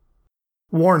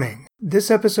Warning: this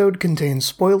episode contains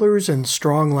spoilers and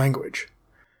strong language.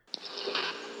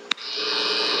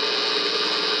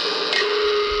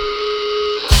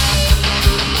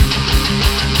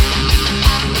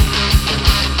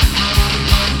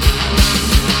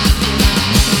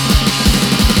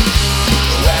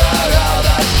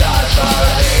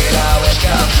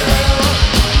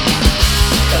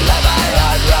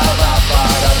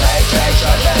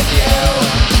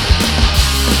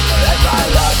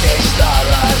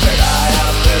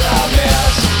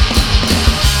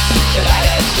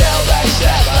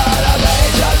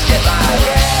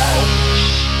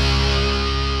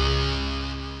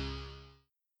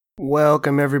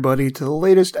 Welcome everybody to the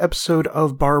latest episode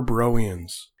of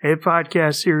BarBROians, a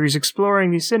podcast series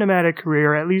exploring the cinematic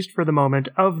career, at least for the moment,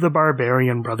 of the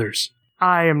Barbarian brothers.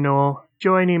 I am Noel.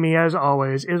 Joining me as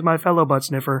always is my fellow butt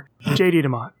sniffer, JD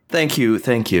DeMott. Thank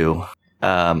you.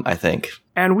 I think.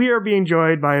 And we are being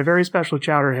joined by a very special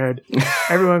chowderhead.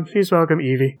 Everyone, please welcome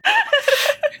Evie.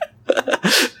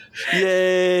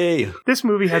 Yay! This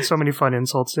movie had so many fun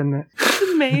insults in it. It's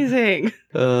amazing.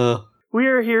 We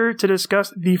are here to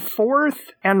discuss the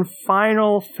fourth and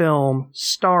final film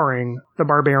starring the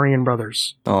Barbarian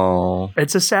brothers. Oh.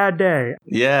 It's a sad day.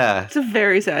 Yeah. It's a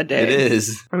very sad day. It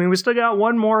is. I mean, we still got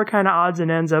one more kind of odds and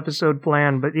ends episode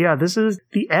planned, but yeah, this is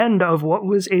the end of what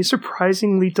was a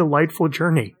surprisingly delightful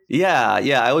journey. Yeah,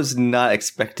 I was not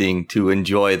expecting to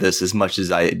enjoy this as much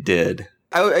as I did.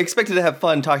 I expected to have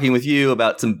fun talking with you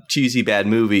about some cheesy bad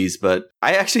movies, but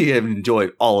I actually have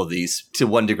enjoyed all of these to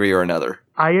one degree or another.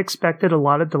 I expected a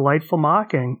lot of delightful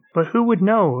mocking, but who would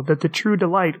know that the true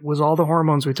delight was all the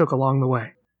hormones we took along the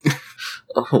way?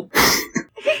 Oh.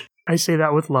 I say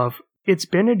that with love. It's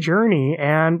been a journey,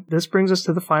 and this brings us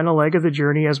to the final leg of the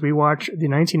journey as we watch the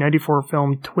 1994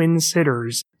 film Twin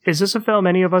Sitters. Is this a film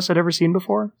any of us had ever seen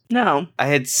before? No. I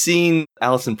had seen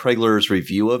Alison Pregler's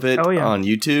review of it on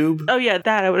YouTube. Oh yeah,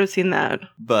 that. I would have seen that.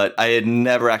 But I had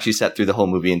never actually sat through the whole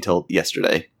movie until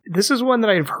yesterday. This is one that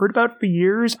I've heard about for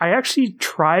years. I actually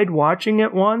tried watching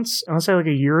it once, I want to say like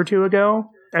a year or two ago.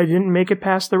 I didn't make it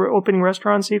past the opening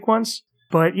restaurant sequence.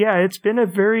 But yeah, it's been a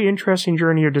very interesting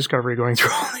journey of discovery going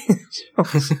through all these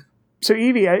films. So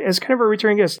Evie, as kind of a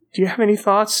returning guest, do you have any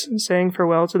thoughts saying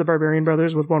farewell to the Barbarian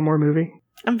brothers with one more movie?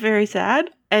 I'm very sad.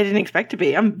 I didn't expect to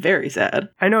be. I'm very sad.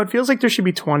 I know, it feels like there should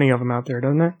be 20 of them out there,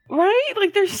 doesn't it? Right?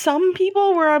 Like, there's some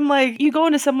people where I'm like, you go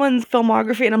into someone's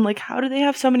filmography and I'm like, how do they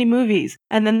have so many movies?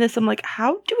 And then this, I'm like,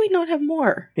 how do we not have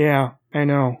more? Yeah, I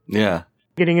know. Yeah.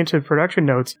 Getting into production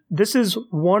notes, this is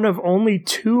one of only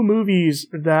 2 movies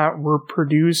that were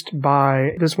produced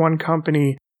by this one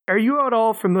company. Are you at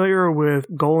all familiar with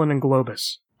Golan and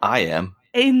Globus? I am.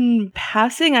 In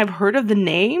passing, I've heard of the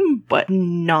name, but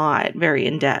not very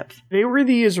in depth. They were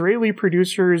the Israeli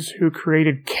producers who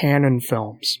created Cannon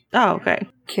films. Oh, okay.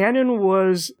 Cannon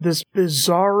was this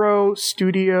bizarro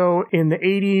studio in the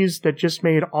 80s that just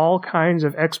made all kinds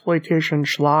of exploitation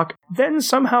schlock, then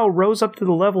somehow rose up to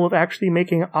the level of actually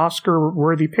making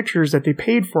Oscar-worthy pictures that they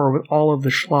paid for with all of the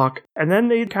schlock. And then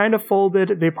they kind of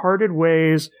folded, they parted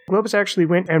ways. Globus actually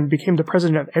went and became the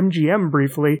president of MGM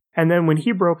briefly, and then when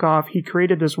he broke off, he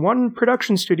created this one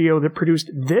production studio that produced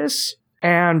this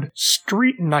and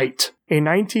Street Night, a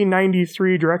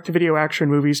 1993 direct-to-video action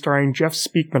movie starring Jeff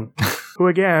Speakman, who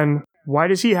again, why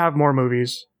does he have more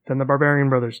movies than the Barbarian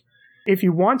brothers? If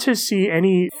you want to see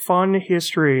any fun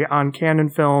history on Cannon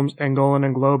Films and Golan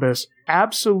and Globus,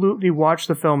 absolutely watch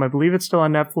the film. I believe it's still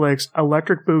on Netflix,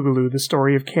 Electric Boogaloo, the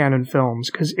story of Cannon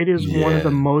Films, because it is one of the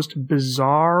most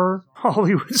bizarre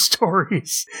Hollywood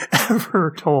stories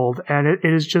ever told, and it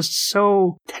is just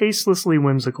so tastelessly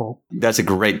whimsical. That's a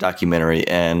great documentary,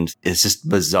 and it's just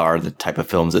bizarre, the type of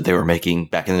films that they were making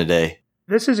back in the day.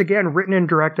 This is, again, written and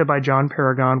directed by John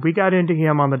Paragon. We got into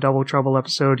him on the Double Trouble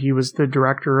episode. He was the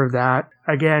director of that.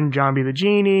 Again, John B. the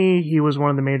Genie. He was one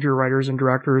of the major writers and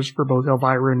directors for both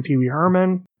Elvira and Pee Wee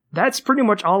Herman. That's pretty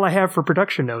much all I have for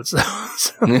production notes, though.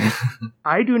 So,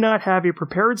 I do not have a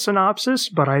prepared synopsis,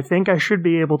 but I think I should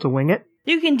be able to wing it.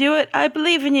 You can do it. I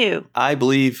believe in you. I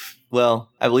believe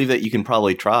that you can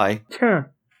probably try.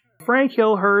 Frank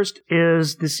Hillhurst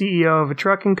is the CEO of a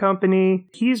trucking company.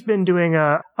 He's been doing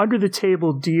a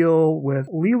under-the-table deal with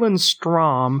Leland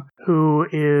Strom, who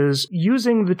is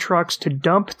using the trucks to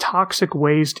dump toxic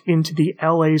waste into the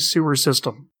LA sewer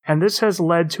system. And this has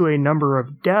led to a number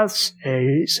of deaths,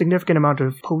 a significant amount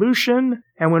of pollution,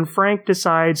 And when Frank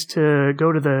decides to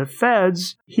go to the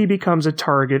feds, he becomes a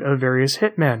target of various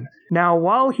hitmen. Now,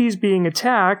 while he's being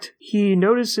attacked, he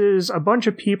notices a bunch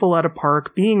of people at a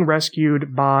park being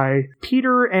rescued by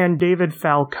Peter and David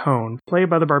Falcone, played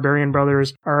by the Barbarian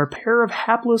brothers, are a pair of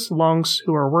hapless lunks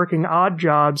who are working odd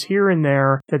jobs here and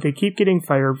there that they keep getting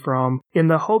fired from in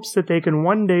the hopes that they can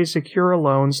one day secure a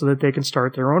loan so that they can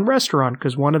start their own restaurant,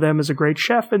 because one of them is a great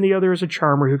chef and the other is a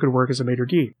charmer who could work as a maitre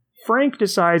d'. Frank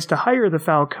decides to hire the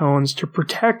Falcones to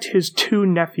protect his two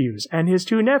nephews, and his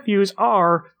two nephews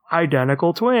are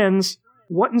identical twins.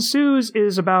 What ensues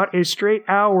is about a straight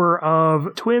hour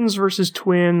of twins versus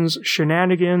twins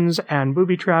shenanigans and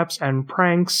booby traps and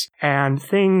pranks and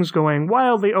things going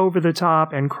wildly over the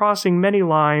top and crossing many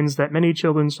lines that many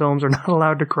children's films are not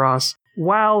allowed to cross,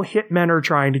 while hitmen are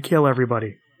trying to kill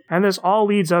everybody. And this all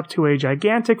leads up to a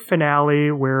gigantic finale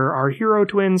where our hero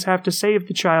twins have to save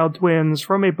the child twins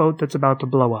from a boat that's about to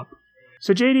blow up.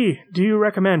 So JD, do you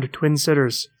recommend Twin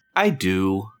Sitters? I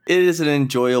do. It is an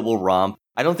enjoyable romp.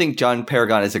 I don't think John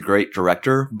Paragon is a great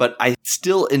director, but I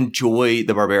still enjoy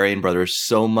the Barbarian brothers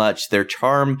so much. Their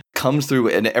charm comes through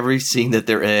in every scene that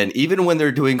they're in, even when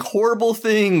they're doing horrible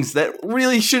things that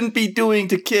really shouldn't be doing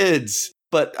to kids.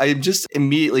 But I'm just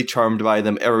immediately charmed by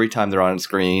them every time they're on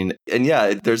screen. And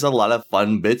yeah, there's a lot of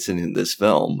fun bits in this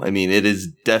film. I mean, it is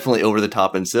definitely over the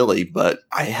top and silly, but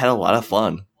I had a lot of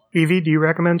fun. Evie, do you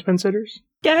recommend Twin Sitters?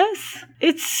 Yes,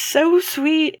 it's so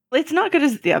sweet. It's not good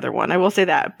as the other one, I will say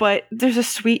that, but there's a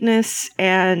sweetness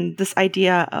and this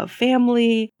idea of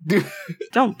family.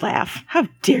 Don't laugh. How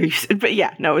dare you? But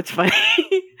yeah, no, it's funny.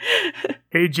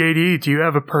 Hey JD, do you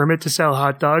have a permit to sell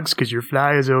hot dogs? Because your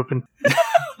fly is open.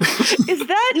 Is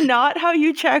that not how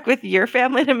you check with your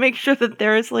family to make sure that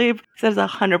they're asleep? That's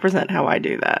 100% how I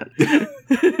do that.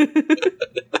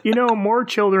 You know, more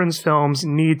children's films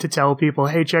need to tell people,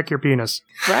 hey, check your penis.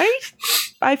 Right?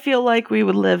 I feel like we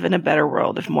would live in a better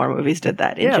world if more movies did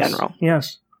that in general.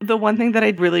 Yes. The one thing that I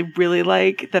really, really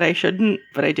like that I shouldn't,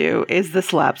 but I do, is the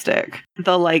slapstick.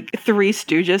 The Three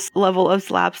Stooges level of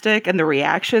slapstick and the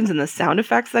reactions and the sound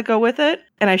effects that go with it.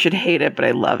 And I should hate it, but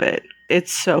I love it.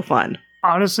 It's so fun.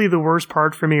 Honestly, the worst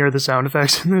part for me are the sound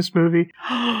effects in this movie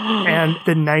and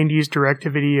the 90s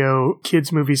direct-to-video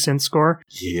kids movie synth score.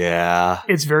 Yeah.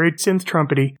 It's very synth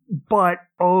trumpety, but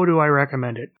oh, do I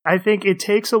recommend it. I think it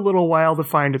takes a little while to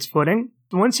find its footing.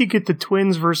 Once you get the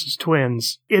twins versus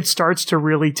twins, it starts to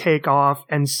really take off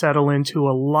and settle into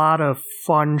a lot of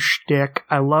fun shtick.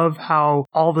 I love how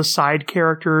all the side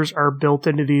characters are built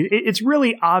into it's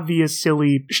really obvious,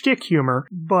 silly shtick humor,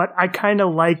 but I kind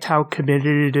of liked how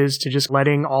committed it is to just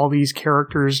letting all these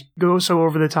characters go so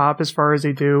over the top as far as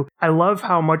they do. I love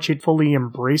how much it fully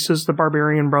embraces the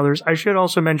Barbarian brothers. I should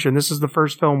also mention, this is the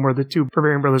first film where the two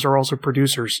Barbarian brothers are also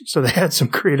producers, so they had some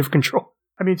creative control.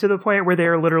 I mean, to the point where they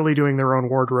are literally doing their own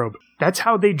wardrobe. That's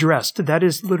how they dressed. That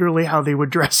is literally how they would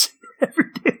dress in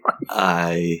everyday life.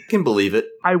 I can believe it.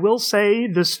 I will say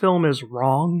this film is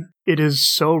wrong. It is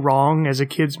so wrong as a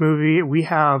kid's movie. We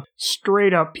have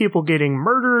straight up people getting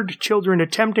murdered, children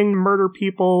attempting to murder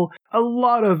people, a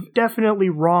lot of definitely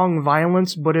wrong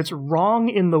violence, but it's wrong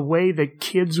in the way that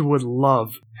kids would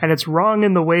love. And it's wrong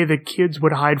in the way that kids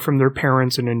would hide from their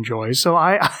parents and enjoy. So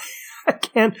I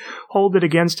can't hold it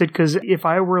against it, because if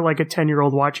I were like a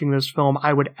 10-year-old watching this film,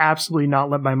 I would absolutely not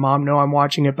let my mom know I'm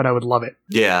watching it, but I would love it.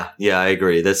 Yeah, I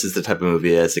agree. This is the type of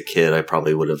movie as a kid I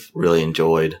probably would have really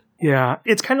enjoyed. Yeah,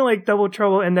 it's kind of like Double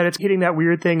Trouble in that it's hitting that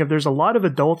weird thing of there's a lot of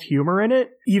adult humor in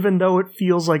it, even though it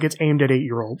feels like it's aimed at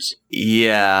 8-year-olds.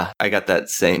 Yeah, I got that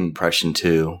same impression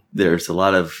too. There's a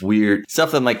lot of weird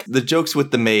stuff, like the jokes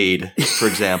with the maid, for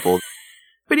example.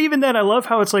 But even then, I love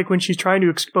how it's like when she's trying to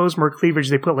expose more cleavage,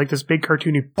 they put like this big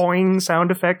cartoony boing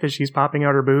sound effect as she's popping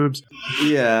out her boobs.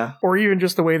 Yeah. Or even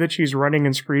just the way that she's running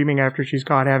and screaming after she's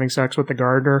caught having sex with the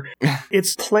gardener.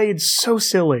 It's played so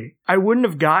silly. I wouldn't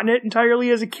have gotten it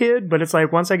entirely as a kid, but it's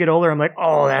like once I get older, I'm like,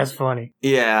 oh, that's funny.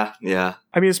 Yeah.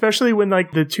 I mean, especially when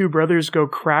like the two brothers go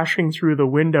crashing through the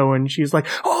window and she's like,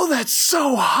 oh, that's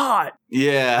so hot.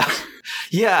 Yeah.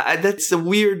 Yeah, that's a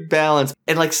weird balance.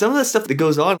 And like some of the stuff that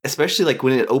goes on, especially like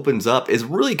when it opens up, is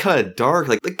really kind of dark.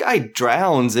 Like the guy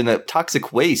drowns in a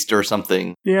toxic waste or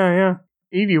something. Yeah.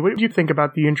 Evie, what do you think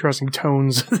about the interesting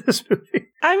tones of this movie?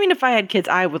 I mean, if I had kids,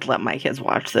 I would let my kids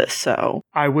watch this, so.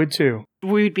 I would too.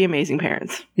 We'd be amazing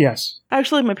parents. Yes.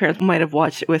 Actually, my parents might have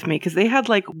watched it with me because they had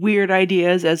like weird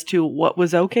ideas as to what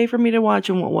was okay for me to watch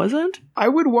and what wasn't. I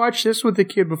would watch this with a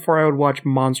kid before I would watch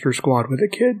Monster Squad with a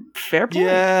kid. Fair point.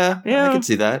 Yeah, I can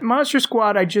see that. Monster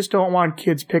Squad, I just don't want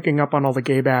kids picking up on all the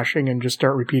gay bashing and just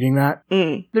start repeating that.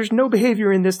 There's no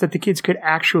behavior in this that the kids could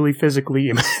actually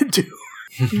physically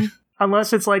do.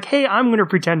 Unless it's like, hey, I'm going to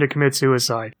pretend to commit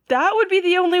suicide. That would be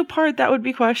the only part that would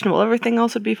be questionable. Everything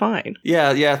else would be fine.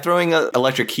 Yeah, throwing an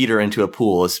electric heater into a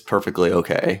pool is perfectly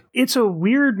okay. It's a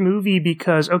weird movie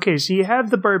because, okay, so you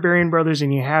have the Barbarian brothers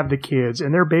and you have the kids,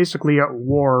 and they're basically at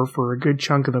war for a good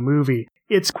chunk of the movie.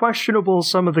 It's questionable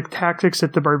some of the tactics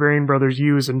that the Barbarian brothers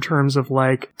use in terms of,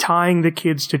 like, tying the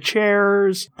kids to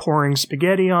chairs, pouring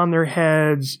spaghetti on their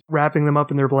heads, wrapping them up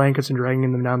in their blankets and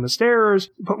dragging them down the stairs.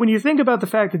 But when you think about the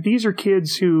fact that these are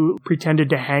kids who pretended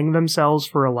to hang themselves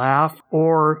for a laugh,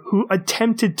 or who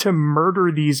attempted to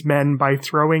murder these men by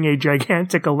throwing a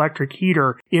gigantic electric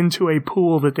heater into a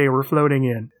pool that they were floating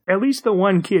in, at least the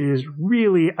one kid is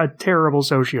really a terrible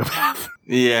sociopath.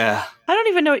 Yeah. I don't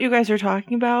even know what you guys are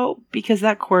talking about because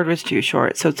that cord was too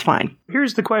short, so it's fine.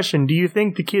 Here's the question. Do you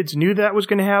think the kids knew that was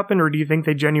going to happen, or do you think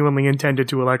they genuinely intended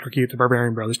to electrocute the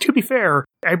Barbarian brothers? To be fair,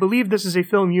 I believe this is a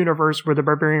film universe where the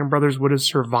Barbarian brothers would have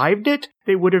survived it.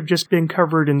 They would have just been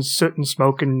covered in soot and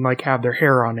smoke and, like, have their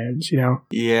hair on ends, you know?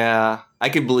 Yeah, I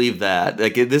could believe that.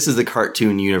 Like, this is a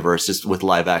cartoon universe just with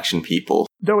live action people.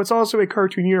 Though it's also a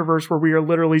cartoon universe where we are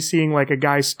literally seeing, like, a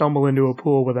guy stumble into a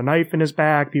pool with a knife in his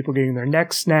back, people getting their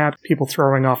necks snapped, people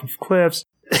throwing off of cliffs.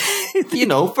 You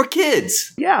know, for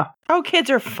kids. Yeah. Oh, kids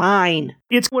are fine.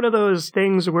 It's one of those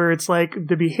things where it's like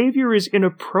the behavior is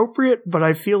inappropriate, but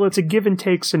I feel it's a give and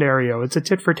take scenario. It's a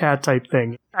tit for tat type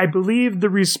thing. I believe the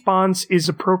response is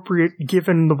appropriate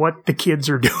given what the kids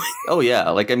are doing. Oh, yeah.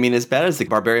 Like, I mean, as bad as the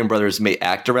Barbarian brothers may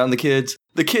act around the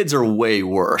kids are way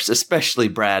worse, especially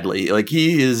Bradley. Like,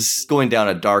 he is going down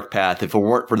a dark path if it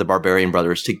weren't for the Barbarian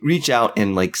brothers to reach out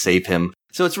and, like, save him.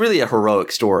 So it's really a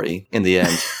heroic story in the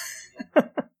end.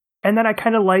 And then I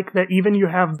kind of like that even you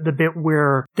have the bit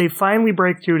where they finally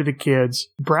break through to the kids.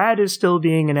 Brad is still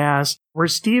being an ass, where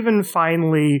Steven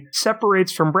finally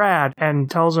separates from Brad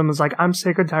and tells him, it's like, I'm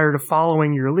sick and tired of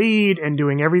following your lead and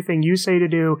doing everything you say to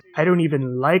do. I don't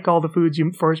even like all the foods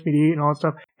you force me to eat and all that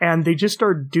stuff. And they just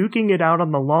start duking it out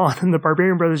on the lawn, and the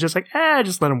Barbarian brothers just like,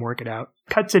 just let them work it out.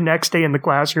 Cut to next day in the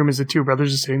classroom as the two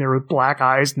brothers are sitting there with black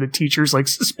eyes and the teacher's like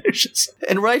suspicious.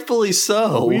 And rightfully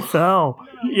so. We fell.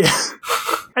 Yeah.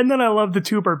 And then I love the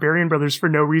two Barbarian brothers for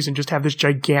no reason just have this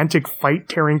gigantic fight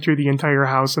tearing through the entire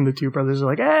house, and the two brothers are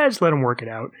like, just let them work it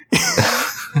out.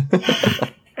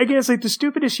 Again, it's like the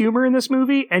stupidest humor in this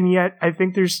movie, and yet I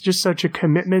think there's just such a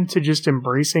commitment to just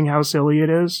embracing how silly it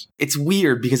is. It's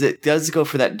weird because it does go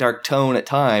for that dark tone at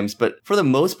times, but for the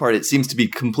most part, it seems to be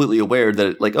completely aware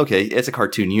that, like, okay, it's a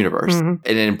cartoon universe, and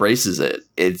it embraces it.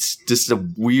 It's just a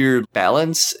weird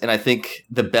balance, and I think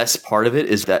the best part of it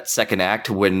is that second act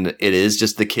when it is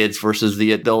just the kids versus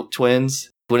the adult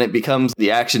twins. When it becomes the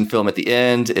action film at the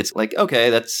end, it's like, okay,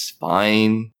 that's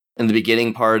fine. And the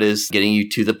beginning part is getting you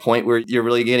to the point where you're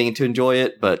really getting to enjoy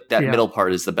it, but that middle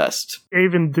part is the best. I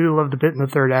even do love the bit in the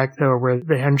third act, though, where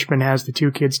the henchman has the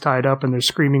two kids tied up and they're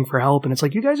screaming for help. And it's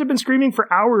like, you guys have been screaming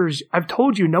for hours. I've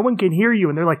told you, no one can hear you.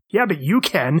 And they're like, yeah, but you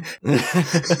can.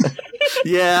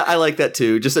 Yeah, I like that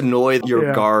too. Just annoy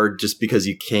your guard just because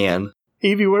you can.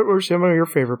 Evie, what were some of your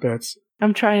favorite bits?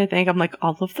 I'm trying to think. I'm like,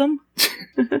 all of them?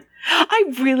 I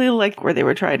really liked where they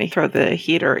were trying to throw the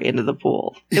heater into the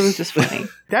pool. It was just funny.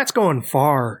 That's going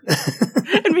far.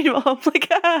 And meanwhile, I'm like,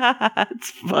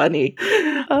 it's funny.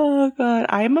 Oh, God.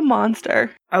 I am a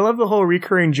monster. I love the whole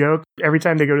recurring joke. Every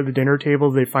time they go to the dinner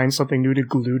table, they find something new to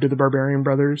glue to the Barbarian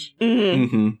brothers.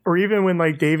 Or even when,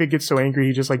 like, David gets so angry,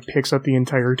 he just, like, picks up the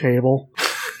entire table.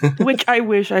 Which I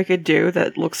wish I could do.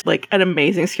 That looks like an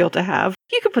amazing skill to have.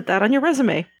 You could put that on your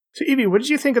resume. So, Evie, what did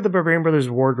you think of the Barbarian Brothers'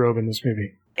 wardrobe in this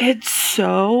movie? It's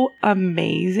so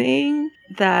amazing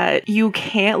that you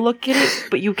can't look at it,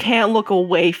 but you can't look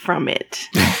away from it.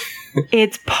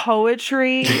 It's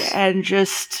poetry and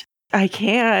just, I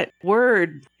can't.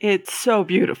 Word. It's so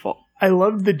beautiful. I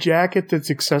love the jacket that's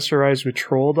accessorized with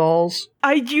troll dolls.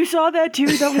 You saw that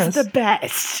too? That was the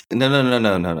best.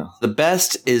 No. The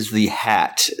best is the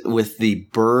hat with the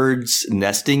birds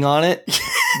nesting on it.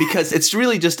 Because it's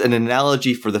really just an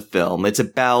analogy for the film. It's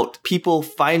about people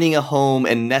finding a home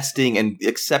and nesting and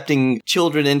accepting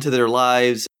children into their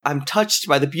lives. I'm touched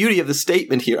by the beauty of the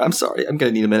statement here. I'm sorry. I'm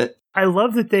going to need a minute. I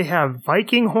love that they have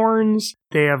Viking horns.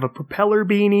 They have a propeller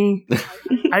beanie.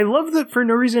 I love that for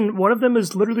no reason, one of them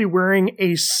is literally wearing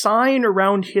a sign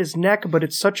around his neck, but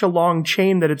it's such a long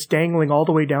chain that it's dangling all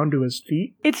the way down to his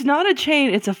feet. It's not a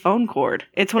chain, it's a phone cord.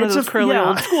 It's one of those curly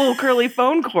old school curly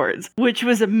phone cords, which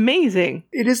was amazing.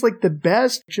 It is like the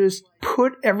best, just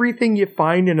put everything you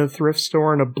find in a thrift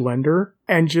store in a blender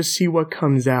and just see what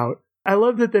comes out. I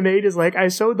love that the maid is like, I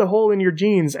sewed the hole in your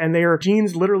jeans, and they are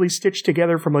jeans literally stitched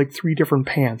together from like 3 different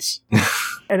pants.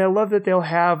 And I love that they'll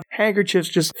have handkerchiefs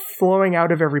just flowing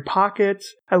out of every pocket.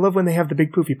 I love when they have the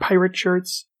big poofy pirate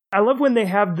shirts. I love when they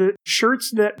have the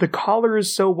shirts that the collar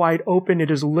is so wide open it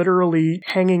is literally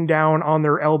hanging down on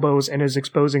their elbows and is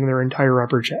exposing their entire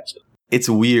upper chest. It's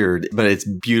weird, but it's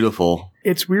beautiful.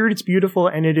 It's weird, it's beautiful,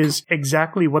 and it is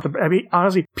exactly what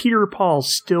honestly, Peter Paul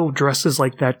still dresses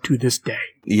like that to this day.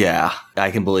 Yeah,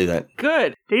 I can believe that.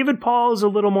 Good. David Paul is a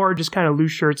little more just kind of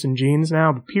loose shirts and jeans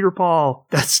now, but Peter Paul,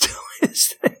 that's still his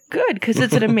thing. Good, because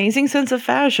it's an amazing sense of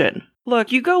fashion.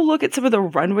 Look, you go look at some of the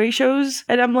runway shows,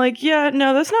 and I'm like, yeah,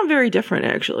 no, that's not very different,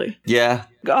 actually. Yeah.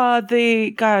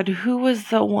 Who was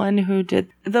the one who did,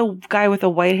 the guy with the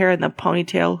white hair and the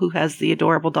ponytail who has the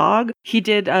adorable dog? He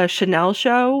did a Chanel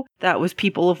show that was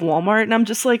people of Walmart, and I'm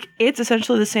just like, it's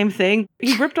essentially the same thing.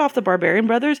 He ripped off the BarBRian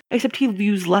brothers, except he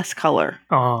used less color,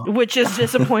 which is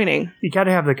disappointing. You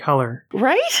gotta have the color.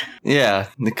 Right? Yeah,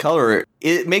 the color,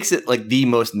 it makes it like the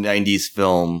most 90s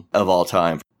film of all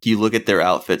time. You look at their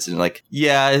outfits and like,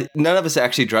 yeah, none of us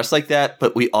actually dressed like that,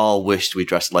 but we all wished we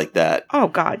dressed like that. Oh,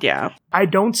 God, yeah. I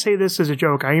don't say this as a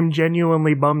joke. I am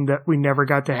genuinely bummed that we never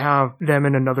got to have them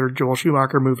in another Joel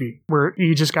Schumacher movie, where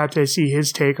you just got to see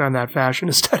his take on that fashion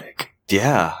aesthetic.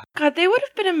 Yeah. God, they would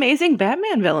have been amazing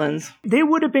Batman villains. They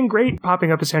would have been great popping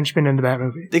up as henchmen in the Bat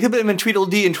movie. They could have been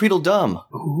Tweedledee and Tweedledum.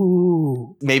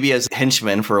 Ooh. Maybe as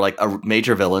henchmen for like a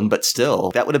major villain, but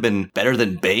still, that would have been better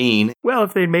than Bane. Well,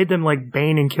 if they'd made them like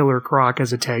Bane and Killer Croc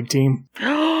as a tag team.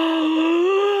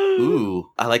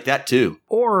 Ooh, I like that too.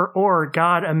 Or,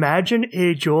 God, imagine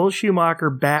a Joel Schumacher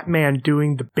Batman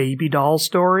doing the baby doll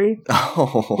story,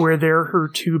 where they're her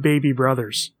two baby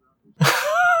brothers.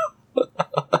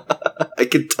 I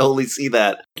could totally see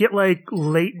that. Get like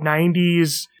late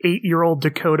 90s 8-year-old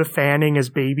Dakota Fanning as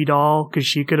baby doll, because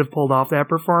she could have pulled off that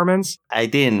performance. I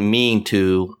didn't mean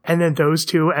to. And then those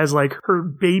two as like her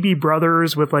baby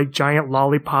brothers with like giant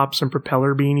lollipops and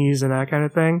propeller beanies and that kind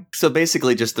of thing. So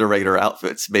basically just their regular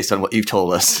outfits based on what you've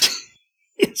told us.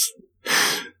 Yes.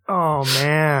 Oh,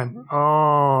 man.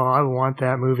 Oh, I want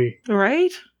that movie.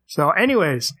 Right? So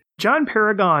anyways, John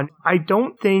Paragon, I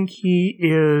don't think he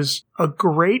is a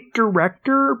great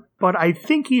director, but I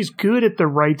think he's good at the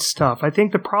right stuff. I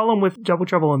think the problem with Double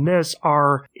Trouble in this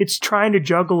are it's trying to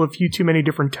juggle a few too many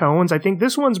different tones. I think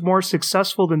this one's more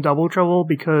successful than Double Trouble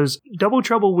because Double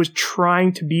Trouble was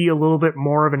trying to be a little bit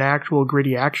more of an actual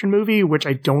gritty action movie, which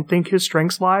I don't think his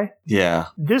strengths lie. Yeah.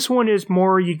 This one is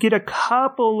more, you get a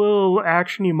couple little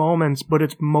actiony moments, but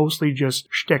it's mostly just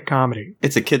shtick comedy.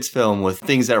 It's a kid's film with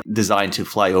things that are designed to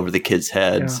fly over the kids'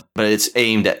 heads, but it's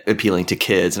aimed at appealing to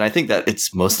kids. And I think that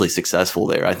it's mostly successful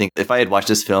there. I think if I had watched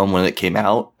this film when it came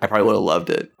out, I probably would have loved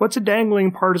it. What's a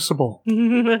dangling participle?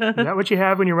 Is that what you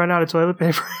have when you run out of toilet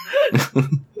paper?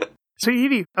 So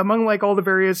Evie, among like all the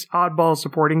various oddball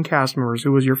supporting cast members,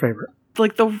 who was your favorite?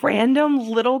 Like the random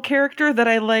little character that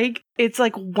I like, it's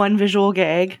like one visual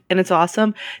gag and it's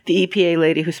awesome. The EPA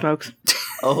lady who smokes.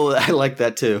 Oh, I like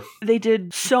that too. They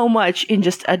did so much in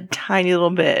just a tiny little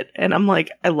bit. And I'm like,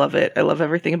 I love it. I love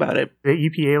everything about it. The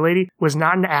EPA lady was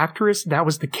not an actress. That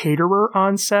was the caterer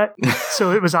on set.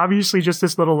 So it was obviously just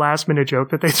this little last minute joke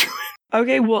that they threw in.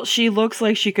 Okay, well, she looks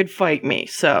like she could fight me,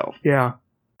 so. Yeah.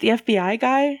 The FBI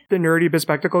guy? The nerdy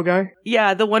bespectacle guy?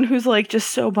 Yeah, the one who's like just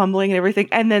so bumbling and everything,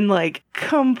 and then like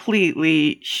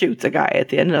completely shoots a guy at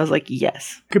the end. And I was like,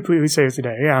 yes. Completely saves the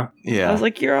day, yeah. Yeah. I was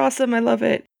like, you're awesome. I love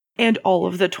it. And all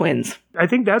of the twins. I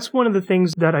think that's one of the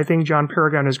things that I think John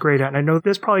Paragon is great at. And I know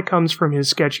this probably comes from his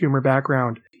sketch humor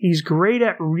background. He's great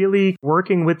at really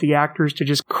working with the actors to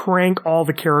just crank all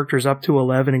the characters up to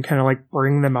 11 and kind of like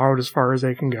bring them out as far as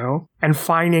they can go. And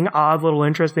finding odd little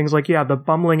interest things like, yeah, the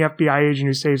bumbling FBI agent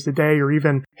who saves the day, or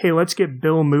even, hey, let's get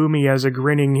Bill Mumy as a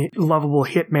grinning, lovable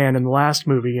hitman in the last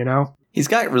movie, you know? He's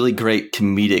got really great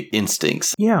comedic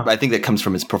instincts. Yeah. I think that comes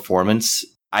from his performance.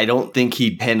 I don't think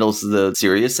he handles the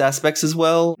serious aspects as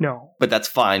well. No. But that's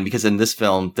fine, because in this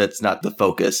film, that's not the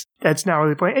focus. That's not really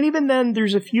the point. And even then,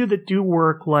 there's a few that do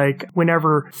work, like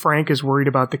whenever Frank is worried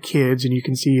about the kids and you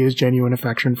can see his genuine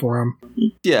affection for him.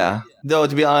 Yeah. Though,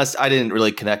 to be honest, I didn't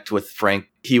really connect with Frank.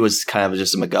 He was kind of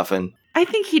just a MacGuffin. I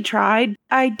think he tried.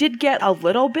 I did get a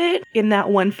little bit in that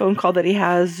one phone call that he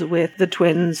has with the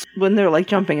twins when they're like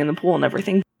jumping in the pool and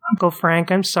everything. Uncle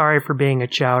Frank, I'm sorry for being a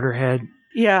chowderhead.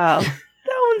 Yeah.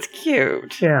 One's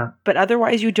cute. Yeah. But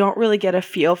otherwise, you don't really get a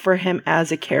feel for him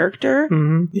as a character.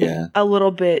 Mm-hmm. Yeah. A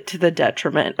little bit to the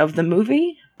detriment of the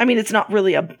movie. I mean, it's not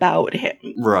really about him.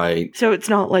 Right. So it's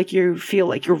not like you feel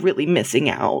like you're really missing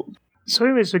out. So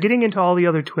anyway, so getting into all the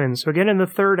other twins. So again, in the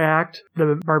third act,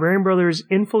 the Barbarian brothers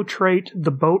infiltrate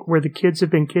the boat where the kids have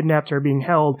been kidnapped or being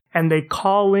held, and they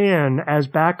call in as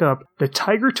backup the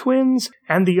Tiger twins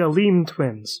and the Aleem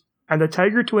twins. And the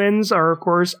Tiger twins are, of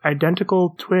course,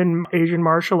 identical twin Asian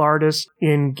martial artists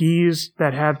in gis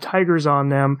that have tigers on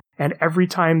them, and every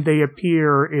time they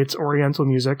appear, it's Oriental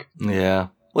music. Yeah.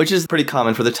 Which is pretty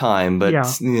common for the time, but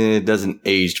it doesn't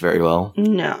age very well.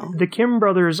 No. The Kim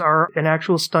brothers are an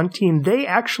actual stunt team. They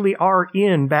actually are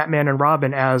in Batman and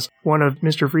Robin as one of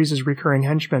Mr. Freeze's recurring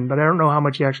henchmen, but I don't know how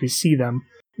much you actually see them.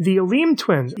 The Aleem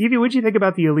twins. Evie, what did you think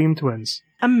about the Aleem twins?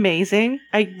 Amazing.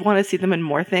 I want to see them in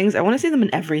more things. I want to see them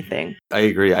in everything. I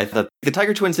agree. I thought the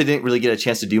Tiger twins, they didn't really get a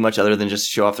chance to do much other than just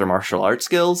show off their martial arts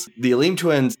skills. The Aleem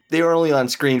twins, they were only on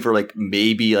screen for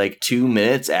maybe 2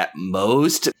 minutes at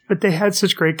most. But they had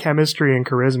such great chemistry and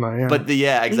charisma, yeah. But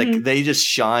they just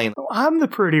shine. Oh, I'm the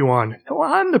pretty one. Oh,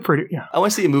 I'm the pretty... Yeah. I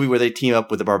want to see a movie where they team up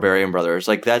with the Barbarian brothers.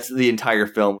 That's the entire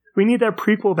film. We need that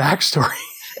prequel backstory.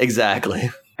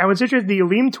 Exactly. And what's interesting, the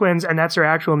Aleem twins, and that's their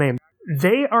actual name,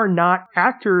 they are not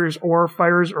actors or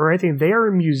fighters or anything. They are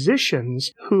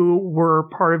musicians who were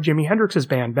part of Jimi Hendrix's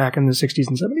band back in the 60s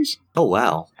and 70s. Oh,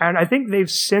 wow. And I think they've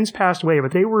since passed away,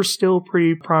 but they were still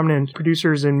pretty prominent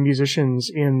producers and musicians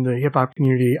in the hip-hop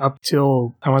community up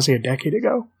till, I want to say, a decade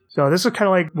ago. So this is kind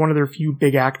of like one of their few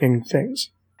big acting things.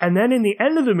 And then in the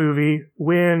end of the movie,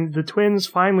 when the twins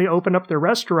finally open up their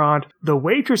restaurant, the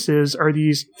waitresses are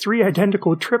these 3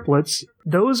 identical triplets.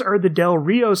 Those are the Del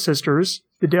Rio sisters.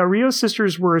 The Del Rio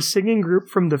sisters were a singing group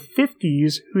from the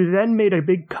 50s who then made a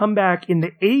big comeback in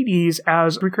the 80s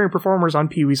as recurring performers on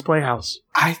Pee-wee's Playhouse.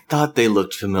 I thought they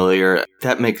looked familiar.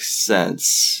 That makes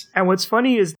sense. And what's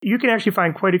funny is you can actually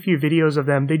find quite a few videos of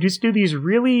them. They just do these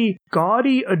really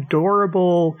gaudy,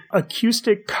 adorable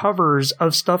acoustic covers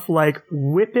of stuff like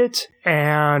Whip It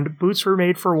and Boots Were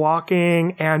Made for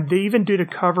Walking, and they even did a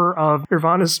cover of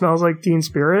Nirvana's Smells Like Teen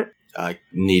Spirit. I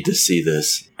need to see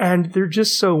this. And they're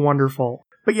just so wonderful.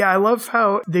 But yeah, I love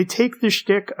how they take the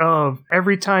shtick of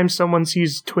every time someone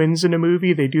sees twins in a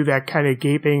movie, they do that kind of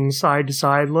gaping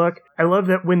side-to-side look. I love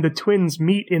that when the twins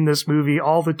meet in this movie,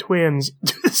 all the twins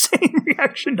do the same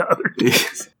reaction to other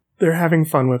twins. They're having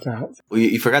fun with that. Well,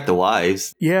 you forgot the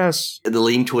wives. Yes. The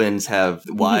Lean twins have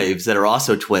wives that are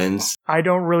also twins. I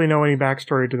don't really know any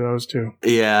backstory to those two.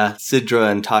 Yeah,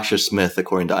 Sidra and Tasha Smith,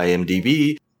 according to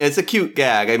IMDb. It's a cute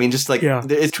gag. I mean, just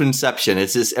it's twinception.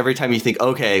 It's just every time you think,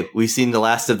 okay, we've seen the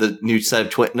last of the new set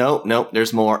of twins. No,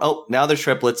 there's more. Oh, now there's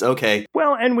triplets. Okay.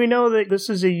 Well, and we know that this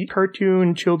is a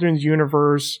cartoon children's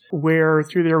universe where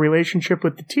through their relationship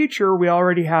with the teacher, we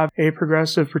already have a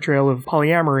progressive portrayal of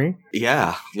polyamory.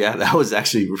 Yeah, that was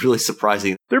actually really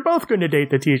surprising. They're both going to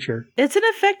date the teacher. It's an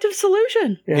effective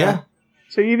solution. Yeah.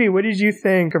 So, Evie, what did you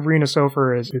think of Rena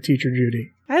Sofer as the teacher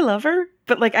Judy? I love her,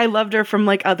 but I loved her from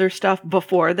other stuff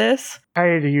before this. I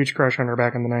had a huge crush on her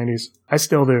back in the 90s. I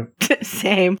still do.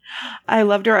 Same. I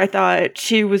loved her. I thought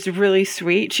she was really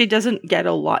sweet. She doesn't get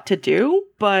a lot to do,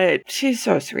 but she's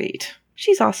so sweet.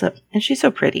 She's awesome, and she's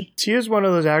so pretty. She is one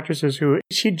of those actresses who,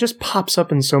 she just pops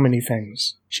up in so many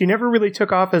things. She never really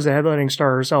took off as a headlining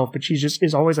star herself, but she just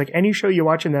is always any show you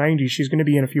watch in the 90s, she's going to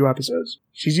be in a few episodes.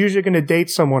 She's usually going to date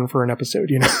someone for an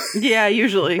episode, Yeah,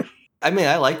 usually. I mean,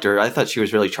 I liked her. I thought she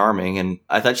was really charming, and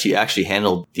I thought she actually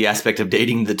handled the aspect of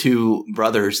dating the two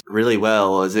brothers really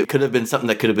well, as it could have been something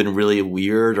that could have been really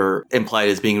weird or implied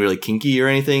as being really kinky or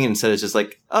anything. Instead, it's just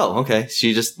oh, okay,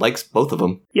 she just likes both of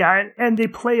them. Yeah, and they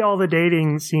play all the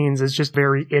dating scenes as just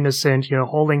very innocent,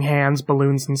 holding hands,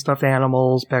 balloons and stuffed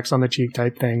animals, pecks on the cheek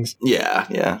type things. Yeah.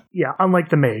 Yeah, unlike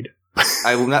The Maid.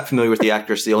 I'm not familiar with the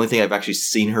actress. The only thing I've actually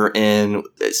seen her in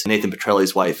is Nathan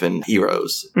Petrelli's wife in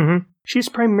Heroes. Mm-hmm. She's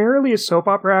primarily a soap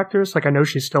opera actress. I know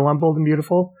she's still on Bold and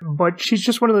Beautiful, but she's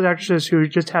just one of those actresses who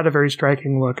just had a very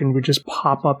striking look and would just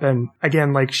pop up. And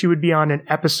again, she would be on an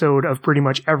episode of pretty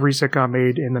much every sitcom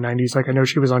made in the 90s. I know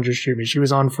she was on Just Shoot Me. She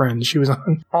was on Friends. She was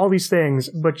on all these things,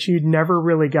 but she never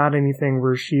really got anything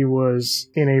where she was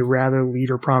in a rather lead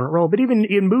or prominent role. But even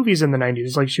in movies in the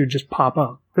 90s, she would just pop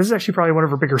up. This is actually probably one of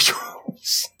her bigger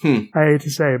roles. I hate to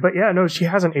say. But yeah, no, she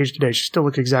hasn't aged today. She still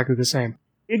looks exactly the same.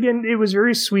 Again, it was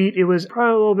very sweet. It was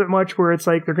probably a little bit much where it's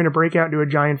they're going to break out into a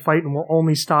giant fight and will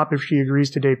only stop if she agrees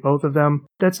to date both of them.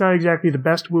 That's not exactly the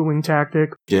best wooing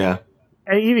tactic. Yeah.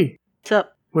 Hey, Evie. What's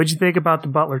up? What'd you think about the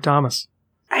butler, Thomas?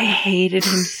 I hated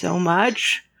him so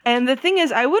much. And the thing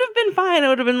is, I would have been fine. I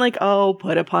would have been oh,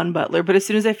 put upon Butler. But as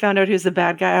soon as I found out he was the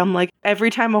bad guy, I'm every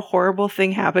time a horrible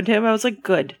thing happened to him, I was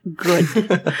good.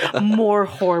 More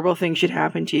horrible things should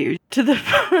happen to you. To the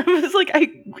I was like,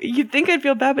 you'd think I'd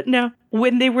feel bad, but no.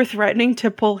 When they were threatening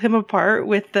to pull him apart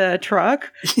with the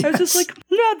truck, I was just like,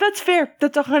 no, that's fair.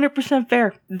 That's 100%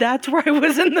 fair. That's where I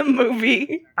was in the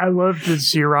movie. I love the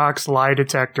Xerox lie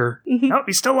detector. Nope,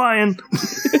 he's still lying.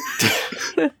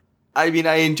 I mean,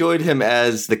 I enjoyed him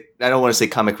as I don't want to say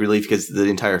comic relief because the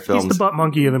entire film. He's the butt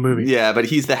monkey of the movie. Yeah, but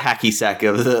he's the hacky sack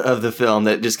of the film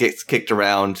that just gets kicked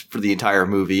around for the entire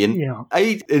movie. And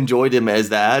I enjoyed him as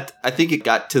that. I think it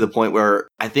got to the point where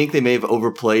I think they may have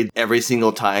overplayed every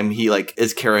single time he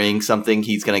is carrying something,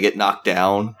 he's going to get knocked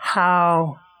down.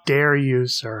 How dare you,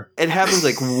 sir? It happens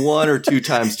like 1 or 2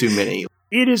 times too many.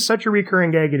 It is such a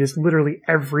recurring gag. It is literally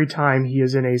every time he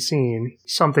is in a scene,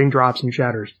 something drops and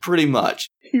shatters. Pretty much.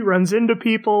 He runs into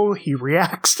people. He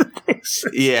reacts to things.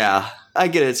 Yeah, I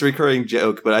get it. It's a recurring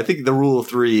joke, but I think the rule of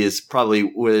 3 is probably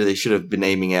where they should have been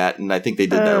aiming at, and I think they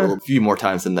did that a few more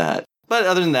times than that. But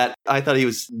other than that, I thought he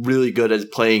was really good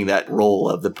at playing that role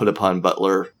of the put-upon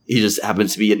butler. He just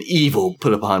happens to be an evil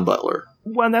put-upon butler.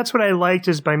 Well, and that's what I liked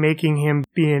is by making him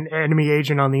be an enemy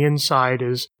agent on the inside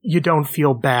is you don't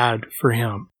feel bad for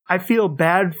him. I feel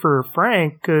bad for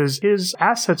Frank because his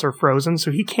assets are frozen,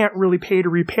 so he can't really pay to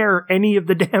repair any of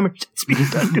the damage that's being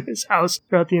done to his house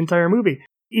throughout the entire movie.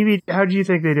 Evie, how do you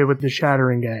think they did with the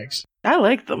shattering gags? I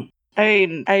like them.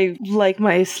 I like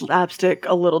my slapstick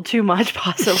a little too much,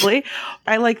 possibly.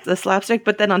 I like the slapstick,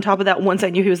 but then on top of that, once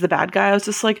I knew he was the bad guy, I was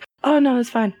just like, oh no, it's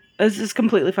fine. It's just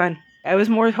completely fine. I was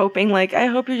more hoping, I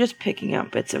hope you're just picking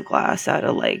up bits of glass out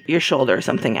of, your shoulder or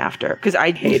something after. Because I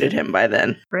hated him by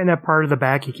then. Right in that part of the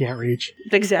back you can't reach.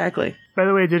 Exactly. By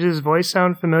the way, did his voice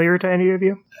sound familiar to any of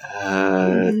you?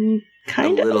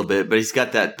 Kind of. A little bit, but he's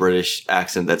got that British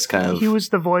accent that's kind of... He was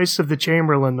the voice of the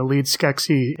Chamberlain, the lead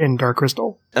Skeksis in Dark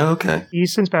Crystal. Oh, okay.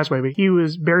 He's since passed away, but he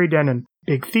was Barry Dennen.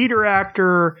 Big theater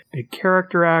actor, big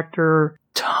character actor,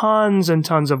 tons and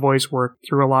tons of voice work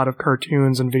through a lot of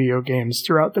cartoons and video games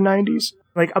throughout the 90s.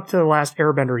 Up to the last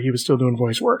Airbender, he was still doing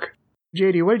voice work.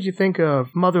 JD, what did you think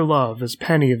of Mother Love as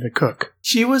Penny the cook?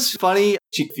 She was funny.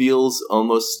 She feels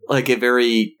almost like a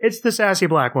very... It's the sassy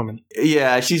black woman.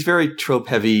 Yeah, she's very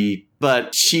trope-heavy,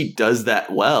 but she does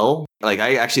that well.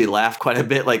 I actually laughed quite a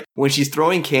bit. When she's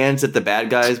throwing cans at the bad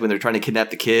guys when they're trying to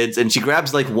kidnap the kids, and she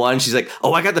grabs, one, she's like,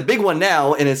 oh, I got the big one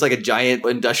now, and it's a giant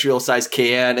industrial-sized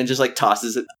can, and just,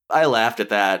 tosses it. I laughed at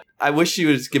that. I wish she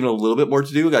was given a little bit more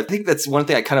to do. I think that's one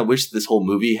thing I kind of wish this whole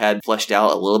movie had fleshed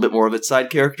out a little bit more of its side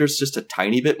characters, just a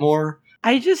tiny bit more.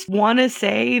 I just want to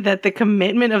say that the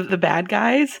commitment of the bad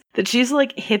guys, that she's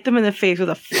hit them in the face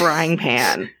with a frying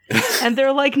pan. And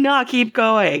they're like, nah, keep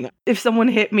going. If someone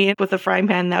hit me with a frying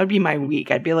pan, that would be my week.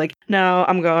 I'd be like, no,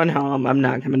 I'm going home. I'm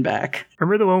not coming back.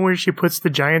 Remember the one where she puts the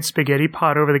giant spaghetti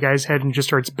pot over the guy's head and just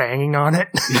starts banging on it?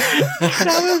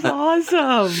 That was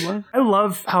awesome. I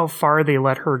love how far they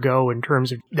let her go in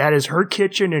terms of that is her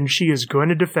kitchen and she is going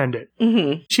to defend it.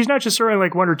 Mm-hmm. She's not just throwing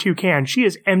 1 or 2 cans. She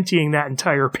is emptying that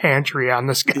entire pantry on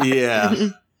this guy.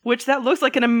 Yeah. Which that looks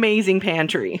like an amazing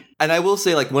pantry. And I will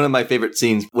say, one of my favorite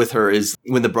scenes with her is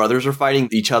when the brothers are fighting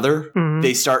each other,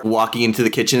 they start walking into the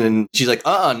kitchen and she's like,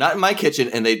 not in my kitchen.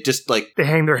 And they just they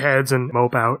hang their heads and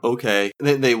mope out. Okay. And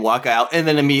then they walk out and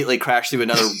then immediately crash through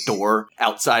another door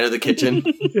outside of the kitchen.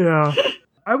 Yeah.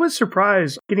 I was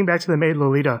surprised, getting back to the maid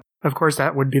Lolita. Of course,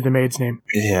 that would be the maid's name.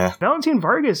 Yeah. Valentine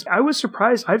Vargas, I was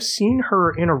surprised. I've seen her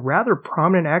in a rather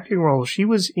prominent acting role. She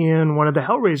was in one of the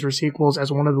Hellraiser sequels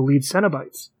as one of the lead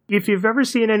Cenobites. If you've ever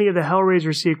seen any of the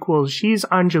Hellraiser sequels, she's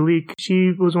Angelique.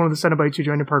 She was one of the Cenobites who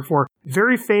joined in part 4.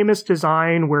 Very famous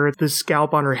design where the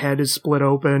scalp on her head is split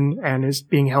open and is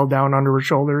being held down under her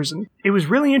shoulders. And it was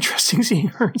really interesting seeing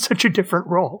her in such a different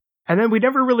role. And then we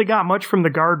never really got much from the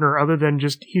gardener other than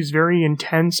just he's very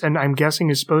intense and I'm guessing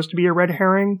is supposed to be a red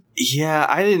herring. Yeah,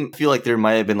 I didn't feel like there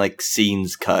might have been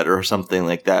scenes cut or something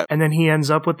like that. And then he ends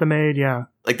up with the maid, yeah.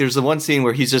 There's the one scene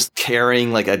where he's just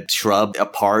tearing a shrub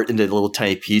apart into little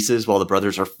tiny pieces while the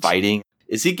brothers are fighting.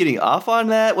 Is he getting off on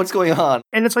that? What's going on?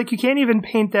 And it's you can't even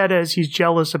paint that as he's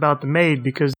jealous about the maid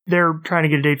because they're trying to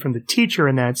get a date from the teacher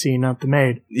in that scene, not the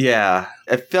maid. Yeah.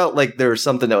 I felt like there was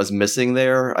something that was missing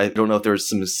there. I don't know if there was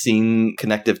some scene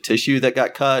connective tissue that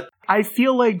got cut. I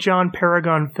feel like John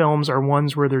Paragon films are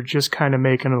ones where they're just kind of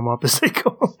making them up as they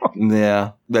go along.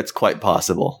 Yeah, that's quite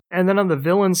possible. And then on the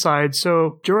villain side,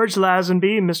 so George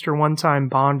Lazenby, Mr. One-Time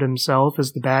Bond himself,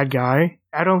 is the bad guy.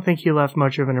 I don't think he left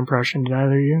much of an impression, did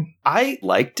either of you? I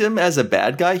liked him as a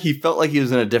bad guy. He felt like he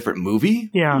was in a different movie.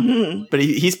 Yeah. But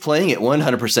he's playing it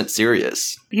 100%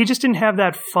 serious. He just didn't have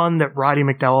that fun that Roddy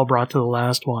McDowall brought to the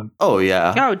last one. Oh,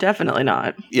 yeah. Oh, definitely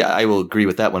not. Yeah, I will agree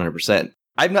with that 100%.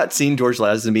 I've not seen George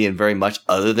Lazenby in very much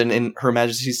other than in Her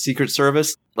Majesty's Secret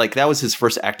Service. That was his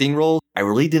first acting role. I I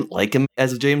really didn't like him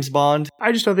as a James Bond.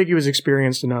 I just don't think he was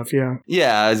experienced enough, yeah.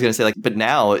 Yeah, I was going to say, like, but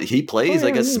now he plays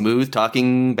like a smooth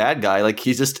talking bad guy. Like,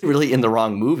 he's just really in the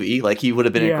wrong movie. Like, he would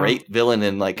have been a great villain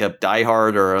in like a Die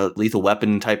Hard or a Lethal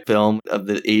Weapon type film of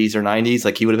the 80s or 90s.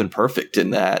 Like, he would have been perfect in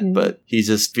that. But he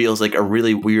just feels like a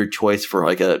really weird choice for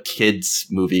like a kid's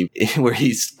movie where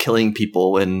he's killing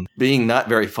people and being not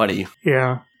very funny.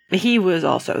 Yeah. He was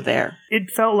also there.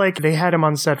 It felt like they had him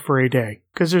on set for a day,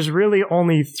 because there's really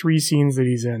only 3 scenes that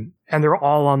he's in, and they're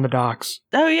all on the docks.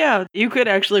 Oh, yeah. You could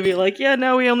actually be like, yeah,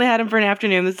 no, we only had him for an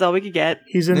afternoon. That's all we could get.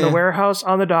 He's in the warehouse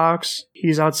on the docks,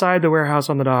 he's outside the warehouse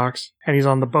on the docks, and he's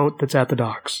on the boat that's at the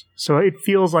docks. So it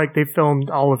feels like they filmed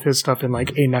all of his stuff in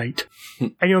like a night.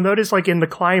 And you'll notice, like, in the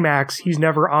climax, he's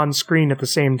never on screen at the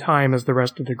same time as the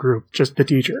rest of the group, just the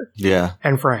teacher. Yeah.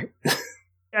 And Frank.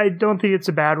 I don't think it's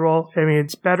a bad role. I mean,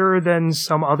 it's better than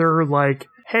some other, like,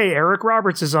 hey, Eric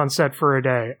Roberts is on set for a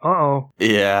day. Uh-oh.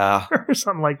 Yeah. Or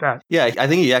something like that. Yeah, I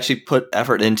think he actually put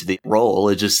effort into the role.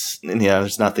 It just,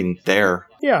 there's nothing there.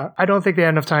 Yeah, I don't think they had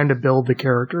enough time to build the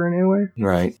character in any way.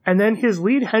 Right. And then his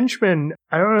lead henchman,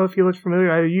 I don't know if he looks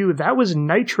familiar to you, that was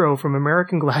Nitro from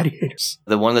American Gladiators.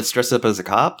 The one that's dressed up as a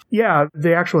cop? Yeah,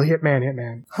 the actual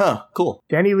Hitman. Huh, cool.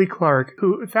 Danny Lee Clark,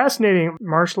 who, fascinating,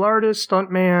 martial artist,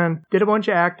 stuntman, did a bunch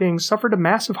of acting, suffered a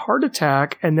massive heart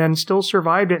attack, and then still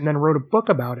survived it and then wrote a book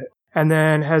about it. And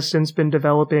then has since been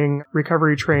developing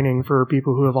recovery training for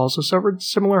people who have also suffered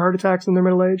similar heart attacks in their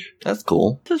middle age. That's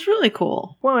cool. That's really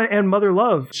cool. Well, and Mother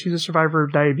Love, she's a survivor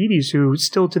of diabetes who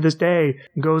still to this day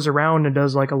goes around and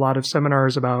does like a lot of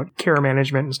seminars about care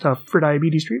management and stuff for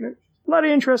diabetes treatment. A lot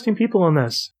of interesting people in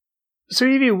this. So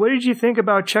Evie, what did you think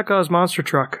about Chekhov's monster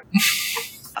truck?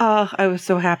 I was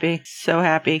so happy. So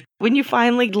happy. When you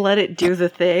finally let it do the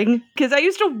thing. Because I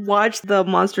used to watch the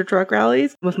monster truck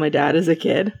rallies with my dad as a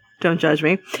kid. Don't judge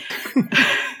me.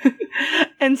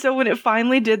 And so when it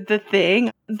finally did the thing,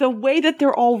 the way that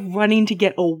they're all running to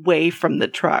get away from the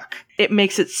truck, it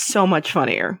makes it so much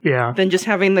funnier. Yeah. Than just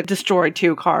having the destroyed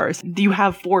 2 cars. You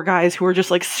have 4 guys who are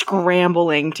just like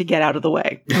scrambling to get out of the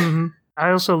way. Mm-hmm. I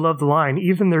also love the line,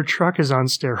 even their truck is on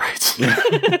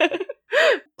steroids.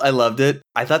 I loved it.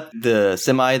 I thought the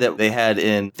semi that they had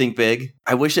in Think Big,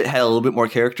 I wish it had a little bit more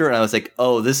character. And I was like,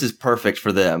 oh, this is perfect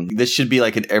for them. This should be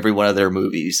like in every one of their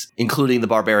movies, including the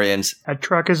BarBROians. That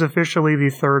truck is officially the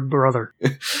 3rd brother.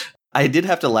 I did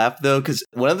have to laugh, though, because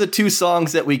one of the 2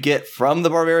 songs that we get from the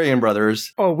BarBRian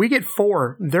Brothers... Oh, we get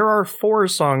 4. There are 4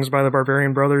 songs by the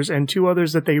BarBRian Brothers and 2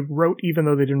 others that they wrote even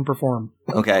though they didn't perform.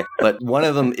 Okay, but one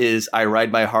of them is I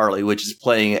Ride My Harley, which is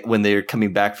playing when they're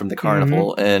coming back from the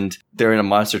carnival, and they're in a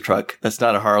monster truck. That's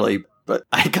not a Harley, but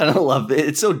I kind of love it.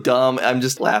 It's so dumb. I'm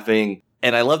just laughing.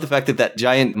 And I love the fact that that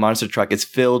giant monster truck is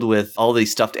filled with all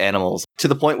these stuffed animals to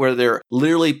the point where they're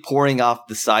literally pouring off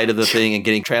the side of the thing and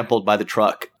getting trampled by the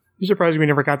truck. I'm surprised we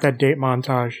never got that date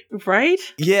montage. Right?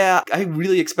 Yeah, I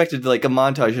really expected like a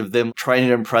montage of them trying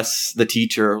to impress the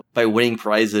teacher by winning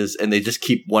prizes, and they just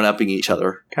keep one-upping each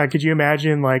other. God, could you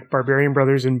imagine like BarBRian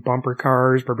Brothers in bumper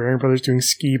cars, BarBRian Brothers doing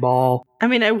skee ball? I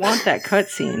mean, I want that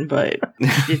cutscene, but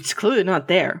it's clearly not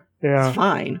there. Yeah. It's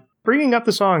fine. Bringing up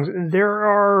the songs, there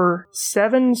are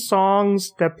 7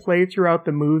 songs that play throughout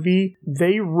the movie.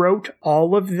 They wrote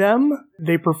all of them.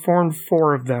 They performed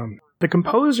 4 of them. The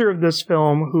composer of this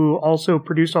film, who also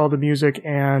produced all the music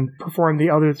and performed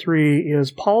the other 3, is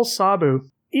Paul Sabu.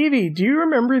 Evie, do you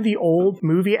remember the old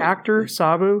movie actor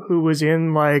Sabu, who was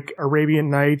in like Arabian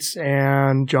Nights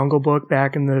and Jungle Book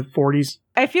back in the 40s?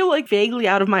 I feel like vaguely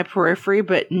out of my periphery,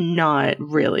 but not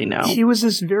really, no. He was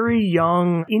this very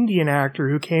young Indian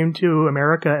actor who came to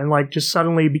America and like just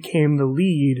suddenly became the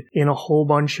lead in a whole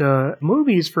bunch of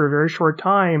movies for a very short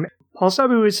time. Paul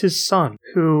Sabu is his son,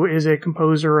 who is a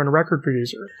composer and a record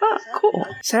producer. Oh, cool.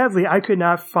 Sadly, I could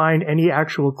not find any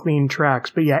actual clean tracks,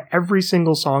 but yeah, every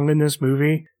single song in this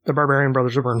movie, the BarBRian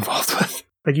Brothers were involved with.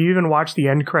 Like, you even watch the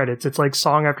end credits, it's like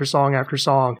song after song after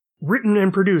song, written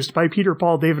and produced by Peter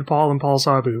Paul, David Paul, and Paul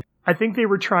Sabu. I think they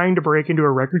were trying to break into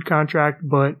a record contract,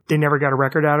 but they never got a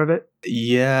record out of it.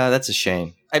 Yeah, that's a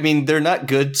shame. I mean, they're not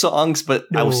good songs, but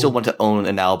I would still want to own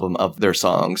an album of their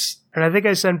songs. And I think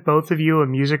I sent both of you a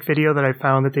music video that I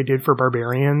found that they did for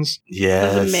BarBRians.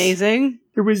 Yes. That's amazing.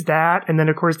 There was that, and then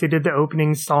of course they did the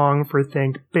opening song for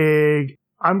Think Big.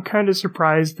 I'm kind of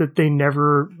surprised that they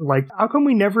never, like, how come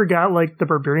we never got, like, the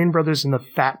BarBRian Brothers and the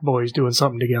Fat Boys doing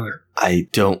something together? I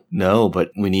don't know,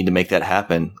 but we need to make that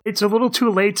happen. It's a little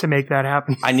too late to make that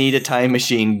happen. I need a time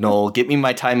machine, Noel. Get me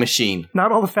my time machine.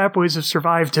 Not all the Fat Boys have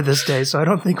survived to this day, so I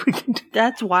don't think we can do.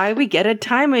 That's why we get a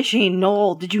time machine,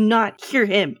 Noel. Did you not hear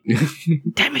him?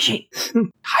 Time machine.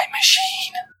 Time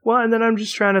machine. Well, and then I'm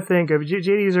just trying to think of,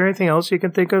 JD, is there anything else you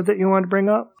can think of that you want to bring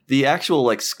up? The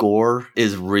actual, score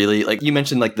is really, you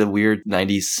mentioned, the weird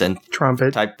 90s synth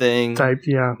Trumpet type thing.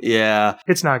 Yeah. Yeah.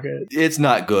 It's not good. It's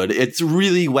not good. It's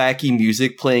really wacky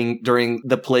music playing during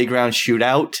the playground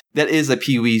shootout. That is a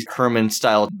Pee Wee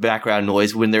Herman-style background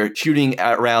noise when they're shooting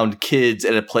around kids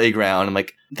at a playground. I'm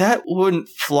like, that wouldn't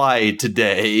fly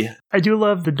today. I do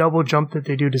love the double jump that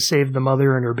they do to save the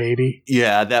mother and her baby.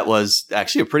 Yeah, that was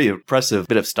actually a pretty impressive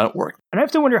bit of stunt work. And I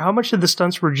have to wonder how much of the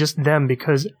stunts were just them,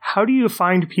 because how do you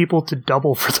find people to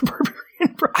double for the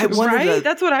BarBRian Brothers? Right?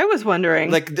 That's what I was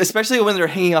wondering. Especially when they're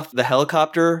hanging off the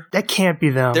helicopter. That can't be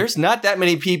them. There's not that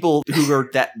many people who are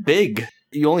that big.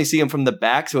 You only see them from the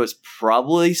back, so it's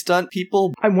probably stunt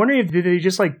people. I'm wondering if they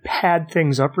just pad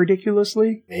things up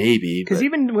ridiculously. Maybe. Because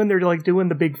even when they're doing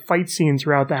the big fight scenes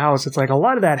throughout the house, it's a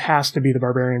lot of that has to be the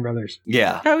BarBRian Brothers.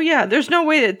 Yeah. Oh yeah, there's no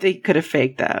way that they could have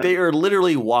faked that. They are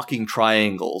literally walking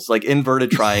triangles,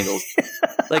 inverted triangles.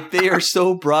 They are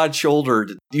so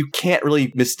broad-shouldered, you can't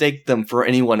really mistake them for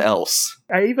anyone else.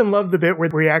 I even love the bit where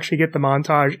we actually get the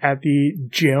montage at the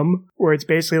gym, where it's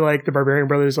basically the BarBRian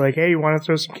Brothers hey, you want to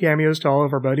throw some cameos to all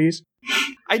of our buddies?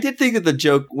 I did think that the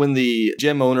joke when the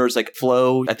gym owner's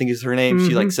Flo, I think is her name,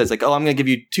 she says oh, I'm going to give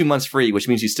you 2 months free, which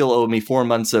means you still owe me 4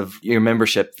 months of your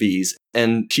membership fees.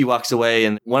 And she walks away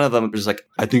and one of them is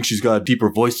I think she's got a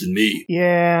deeper voice than me.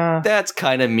 Yeah. That's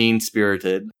kind of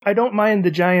mean-spirited. I don't mind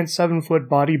the giant 7-foot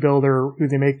bodybuilder who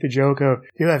they make the joke of,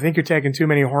 dude, I think you're taking too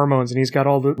many hormones, and he's got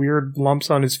all the weird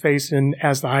lumps on his face and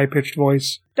has the high-pitched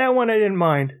voice. That one I didn't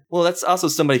mind. Well, that's also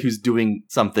somebody who's doing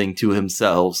something to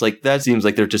themselves. That seems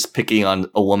like they're just picking on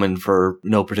a woman for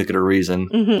no particular reason.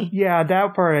 Mm-hmm. Yeah,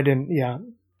 that part I didn't, yeah.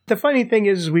 The funny thing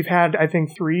is we've had, I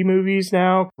think, 3 movies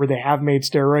now where they have made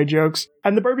steroid jokes,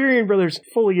 and the BarBRian Brothers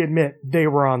fully admit they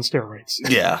were on steroids.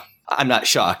 Yeah, I'm not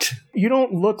shocked. You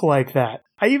don't look like that.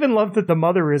 I even love that the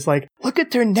mother is look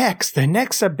at their necks. Their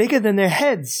necks are bigger than their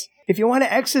heads. If you want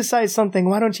to exercise something,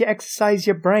 why don't you exercise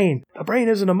your brain? The brain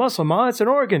isn't a muscle, Ma, it's an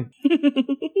organ.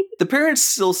 The parents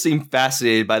still seem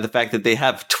fascinated by the fact that they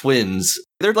have twins.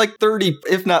 They're 30,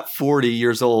 if not 40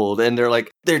 years old, and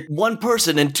they're one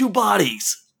person in 2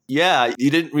 bodies. Yeah, you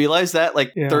didn't realize that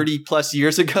 30 plus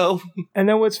years ago? And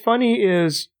then what's funny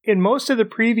is, in most of the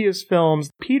previous films,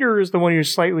 Peter is the one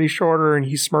who's slightly shorter and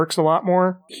he smirks a lot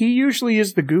more. He usually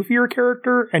is the goofier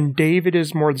character, and David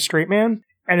is more the straight man.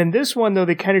 And in this one, though,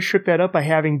 they kind of shook that up by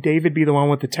having David be the one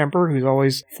with the temper, who's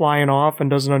always flying off and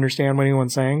doesn't understand what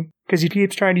anyone's saying. Because he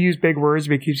keeps trying to use big words,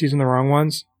 but he keeps using the wrong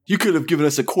ones. You could have given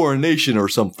us a coronation or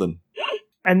something.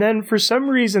 And then, for some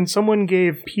reason, someone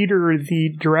gave Peter the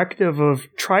directive of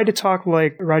try to talk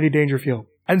like Rodney Dangerfield.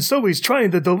 And so he's trying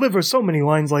to deliver so many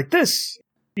lines like this.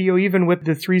 Even with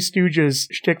the Three Stooges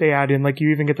shtick they add in, you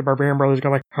even get the BarBRian Brothers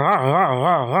going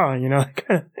that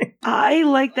kind of thing. I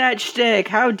like that shtick.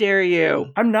 How dare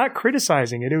you? I'm not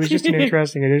criticizing it. It was just an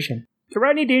interesting addition. The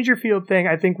Rodney Dangerfield thing,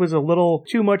 I think, was a little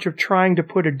too much of trying to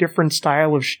put a different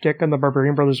style of shtick on the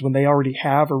BarBRian Brothers when they already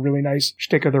have a really nice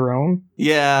shtick of their own.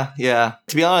 Yeah.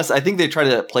 To be honest, I think they try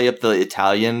to play up the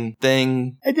Italian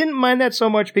thing. I didn't mind that so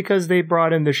much because they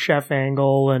brought in the chef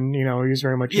angle and, he was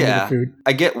very much into the food.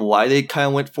 I get why they kind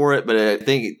of went for it, but I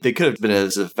think they could have been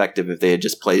as effective if they had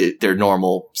just played their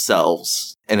normal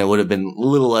selves. And it would have been a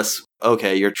little less,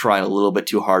 okay, you're trying a little bit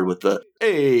too hard with the,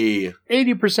 hey.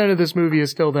 80% of this movie is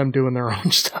still them doing their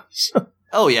own stuff. So.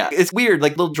 Oh, yeah. It's weird.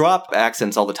 They'll drop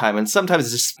accents all the time, and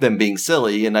sometimes it's just them being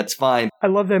silly, and that's fine. I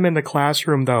love them in the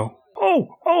classroom, though.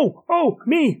 Oh,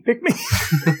 me, pick me.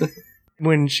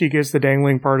 When she gives the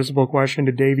dangling participle question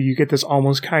to Davey, you get this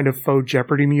almost kind of faux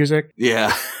Jeopardy music.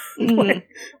 Yeah. I didn't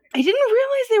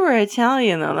realize they were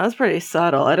Italian, though. That was pretty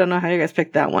subtle. I don't know how you guys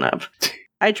picked that one up.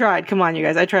 I tried. Come on, you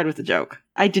guys. I tried with the joke.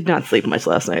 I did not sleep much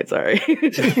last night. Sorry.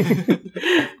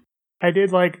 I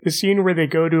did the scene where they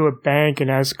go to a bank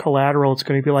and as collateral, it's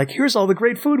going to be here's all the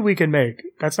great food we can make.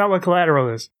 That's not what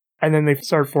collateral is. And then they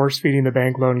start force-feeding the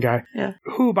bank loan guy. Yeah.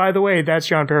 Who, by the way, that's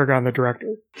John Paragon, the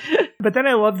director. But then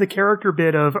I love the character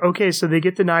bit of, okay, so they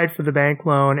get denied for the bank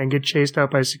loan and get chased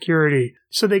out by security.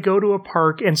 So they go to a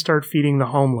park and start feeding the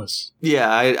homeless. Yeah,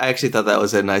 I actually thought that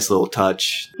was a nice little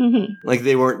touch. Mm-hmm.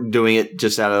 They weren't doing it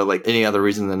just out of any other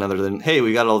reason other than, hey,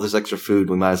 we got all this extra food,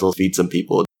 we might as well feed some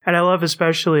people. And I love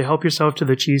especially help yourself to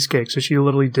the cheesecake. So she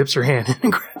literally dips her hand in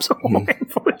and grabs a whole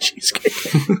handful of cheesecake.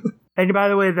 And by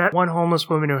the way, that one homeless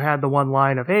woman who had the one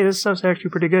line of, hey, this stuff's actually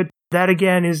pretty good. That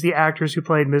again is the actress who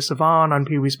played Miss Yvonne on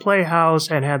Pee-wee's Playhouse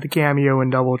and had the cameo in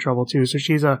Double Trouble too. So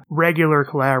she's a regular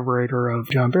collaborator of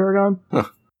John Paragon. Huh.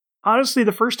 Honestly,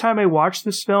 the first time I watched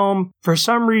this film, for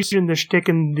some reason, the shtick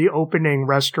in the opening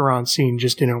restaurant scene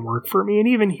just didn't work for me. And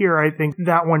even here, I think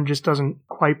that one just doesn't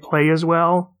quite play as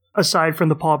well, aside from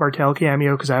the Paul Bartel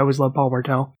cameo, because I always love Paul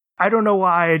Bartel. I don't know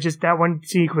why, that one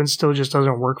sequence still just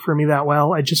doesn't work for me that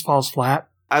well. It just falls flat.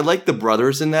 I like the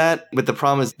brothers in that, but the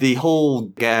problem is the whole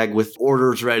gag with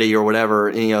orders ready or whatever,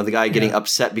 and, the guy getting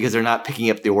upset because they're not picking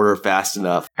up the order fast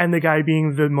enough. And the guy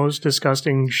being the most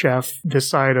disgusting chef this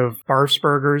side of Barf's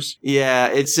Burgers. Yeah,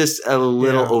 it's just a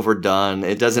little overdone.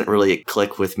 It doesn't really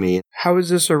click with me. How is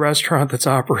this a restaurant that's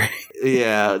operating?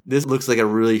 Yeah, this looks like a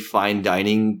really fine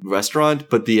dining restaurant,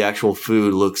 but the actual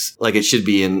food looks like it should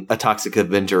be in a Toxic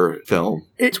Avenger film.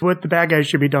 It's what the bad guys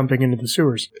should be dumping into the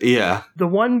sewers. Yeah. The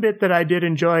one bit that I did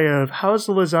enjoy of, how's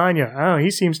the lasagna? Oh, he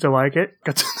seems to like it.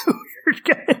 Got the weird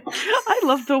guy. I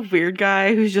love the weird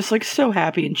guy who's just like so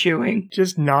happy and chewing.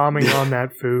 Just nomming on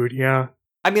that food, yeah.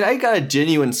 I mean, I got a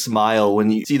genuine smile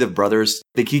when you see the brothers.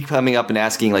 They keep coming up and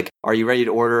asking, like, are you ready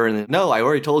to order? And then, no, I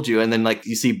already told you. And then, like,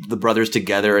 you see the brothers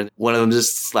together and one of them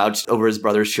just slouched over his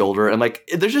brother's shoulder. I'm like,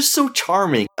 they're just so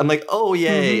charming. I'm like, oh,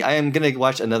 yay. I am going to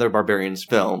watch another BarBRoians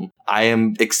film. I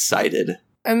am excited.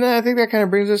 And then I think that kind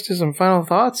of brings us to some final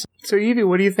thoughts. So, Evie,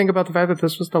 what do you think about the fact that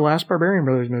this was the last BarBRian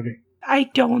Brothers movie? I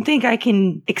don't think I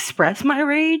can express my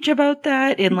rage about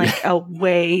that in, like, a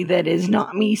way that is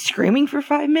not me screaming for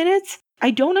 5 minutes. I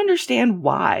don't understand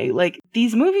why. Like,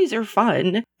 these movies are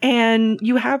fun, and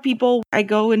you have people, I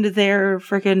go into their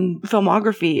freaking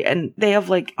filmography, and they have,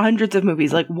 like, hundreds of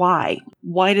movies. Like, why?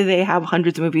 Why do they have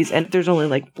hundreds of movies, and there's only,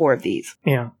 like, 4 of these?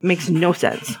 Yeah. Makes no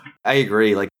sense. I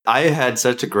agree. Like, I had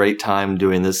such a great time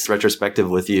doing this retrospective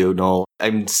with you, Noel.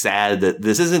 I'm sad that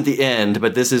this isn't the end,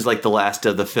 but this is, like, the last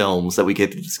of the films that we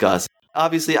get to discuss.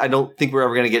 Obviously, I don't think we're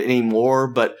ever going to get any more,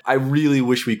 but I really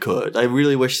wish we could. I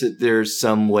really wish that there's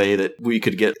some way that we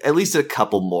could get at least a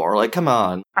couple more. Like, come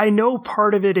on. I know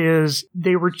part of it is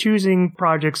they were choosing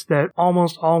projects that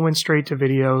almost all went straight to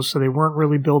video, so they weren't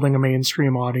really building a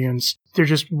mainstream audience. There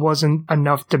just wasn't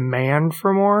enough demand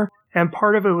for more. And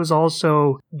part of it was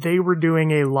also they were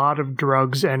doing a lot of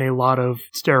drugs and a lot of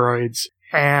steroids,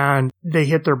 and they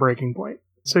hit their breaking point.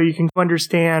 So you can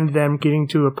understand them getting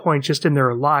to a point just in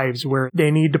their lives where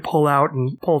they need to pull out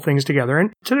and pull things together.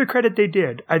 And to their credit, they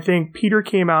did. I think Peter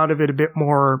came out of it a bit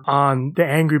more on the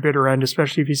angry, bitter end,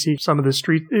 especially if you see some of the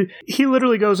street. He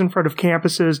literally goes in front of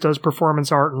campuses, does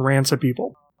performance art, and rants at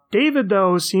people. David,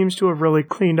 though, seems to have really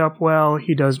cleaned up well.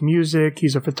 He does music.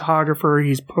 He's a photographer.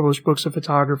 He's published books of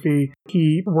photography.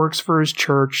 He works for his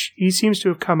church. He seems to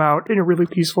have come out in a really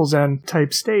peaceful Zen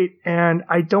type state. And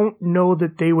I don't know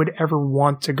that they would ever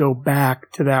want to go back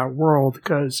to that world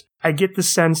because I get the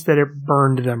sense that it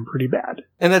burned them pretty bad.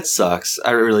 And that sucks.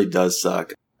 It really does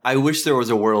suck. I wish there was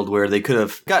a world where they could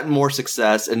have gotten more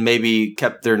success and maybe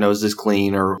kept their noses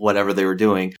clean or whatever they were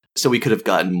doing. So we could have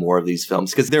gotten more of these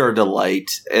films because they're a delight.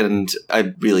 And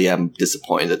I really am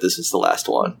disappointed that this is the last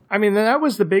one. I mean, that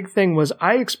was the big thing was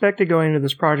I expected going into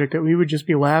this project that we would just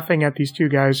be laughing at these two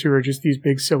guys who are just these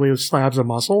big silly slabs of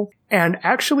muscle. And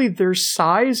actually their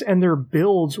size and their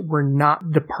builds were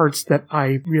not the parts that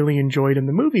I really enjoyed in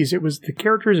the movies. It was the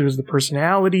characters, it was the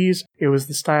personalities, it was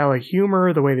the style of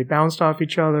humor, the way they bounced off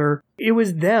each other. It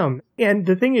was them. And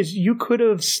the thing is, you could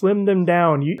have slimmed them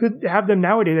down. You could have them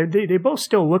nowadays. They both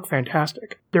still look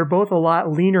fantastic. They're both a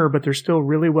lot leaner, but they're still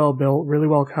really well built, really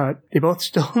well cut. They both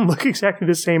still look exactly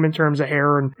the same in terms of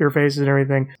hair and their faces and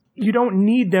everything. You don't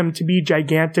need them to be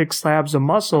gigantic slabs of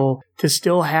muscle to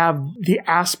still have the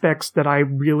aspects that I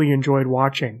really enjoyed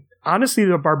watching. Honestly,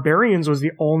 the BarBRians was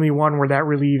the only one where that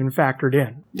really even factored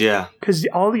in. Yeah. Because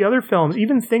all the other films,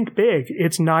 even Think Big,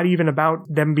 it's not even about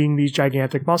them being these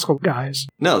gigantic muscle guys.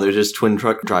 No, they're just twin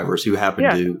truck drivers who happen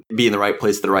to be in the right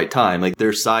place at the right time. Like,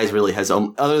 their size really has,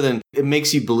 other than it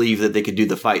makes you believe that they could do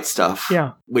the fight stuff.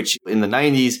 Yeah. Which in the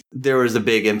 90s, there was a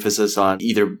big emphasis on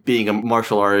either being a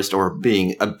martial artist or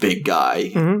being a big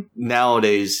guy. Mm-hmm.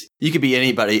 Nowadays, you could be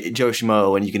anybody, Joe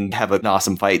Schmo, and you can have an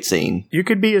awesome fight scene. You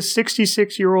could be a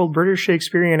 66-year-old British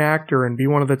Shakespearean actor and be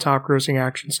one of the top grossing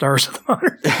action stars of the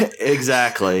modern.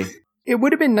 Exactly. It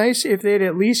would have been nice if they'd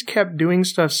at least kept doing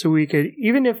stuff so we could,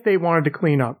 even if they wanted to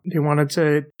clean up, they wanted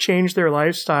to change their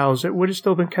lifestyles, it would have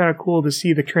still been kind of cool to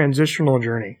see the transitional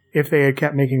journey if they had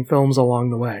kept making films along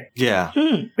the way. Yeah.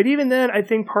 But even then, I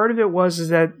think part of it was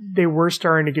that they were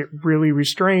starting to get really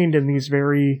restrained in these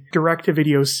very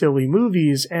direct-to-video silly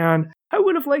movies, and I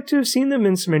would have liked to have seen them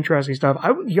in some interesting stuff.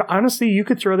 Honestly, you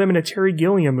could throw them in a Terry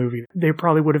Gilliam movie. They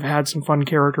probably would have had some fun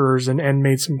characters and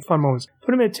made some fun moments.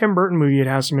 Put them in a Tim Burton movie, it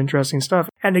has some interesting stuff.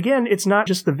 And again, it's not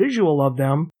just the visual of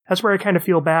them. That's where I kind of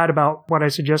feel bad about what I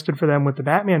suggested for them with the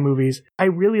Batman movies. I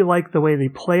really like the way they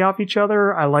play off each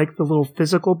other. I like the little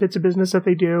physical bits of business that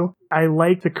they do. I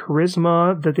like the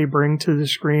charisma that they bring to the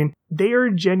screen. They are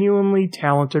genuinely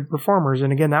talented performers.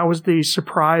 And again, that was the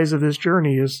surprise of this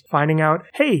journey, is finding out,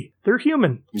 hey, they're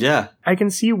human. Yeah. I can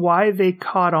see why they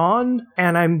caught on,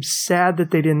 and I'm sad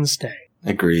that they didn't stay.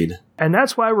 Agreed. And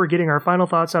that's why we're getting our final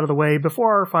thoughts out of the way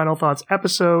before our final thoughts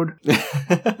episode.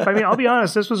 I mean, I'll be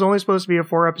honest, this was only supposed to be a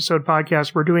 4-episode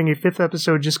podcast. We're doing a 5th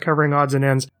episode just covering odds and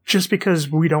ends, just because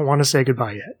we don't want to say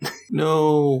goodbye yet.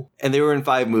 No. And they were in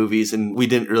 5 movies, and we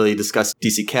didn't really discuss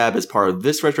DC Cab as part of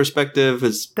this retrospective,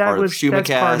 as part of Schumacast.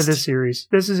 That's part of this series.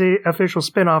 This is a official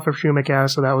spin-off of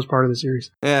Schumacast, so that was part of the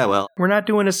series. Yeah, well. We're not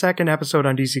doing a 2nd episode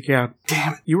on DC Cab.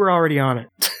 Damn it. You were already on it.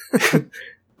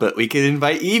 But we could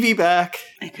invite Evie back.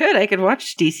 I could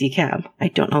watch DC Cab. I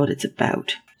don't know what it's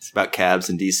about. It's about cabs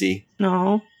in DC.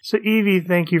 No. So Evie,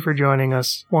 thank you for joining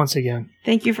us once again.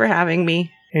 Thank you for having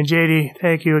me. And JD,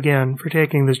 thank you again for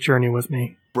taking this journey with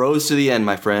me. Bros to the end,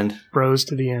 my friend. Bros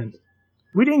to the end.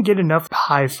 We didn't get enough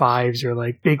high fives or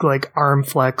big arm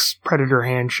flex predator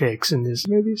handshakes in these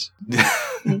movies.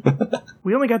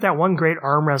 We only got that one great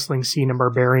arm wrestling scene in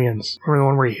BarBROians. Remember the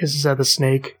one where he hisses at the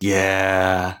snake?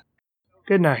 Yeah.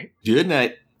 Good night. Good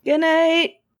night. Good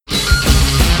night.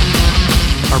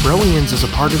 BarBROians is a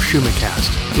part of Schumacast,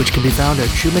 which can be found at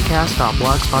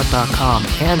schumacast.blogspot.com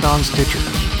and on Stitcher.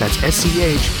 That's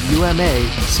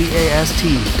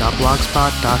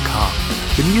schumacast.blogspot.com.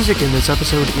 The music in this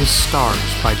episode is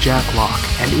Stars by Jack Locke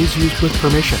and is used with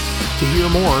permission. To hear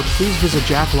more, please visit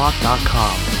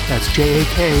jacklock.com. That's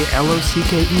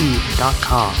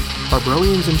JAKLOCKE.com.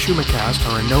 BarBROians and Schumacast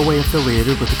are in no way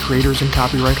affiliated with the creators and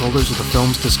copyright holders of the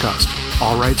films discussed.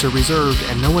 All rights are reserved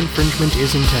and no infringement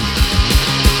is intended.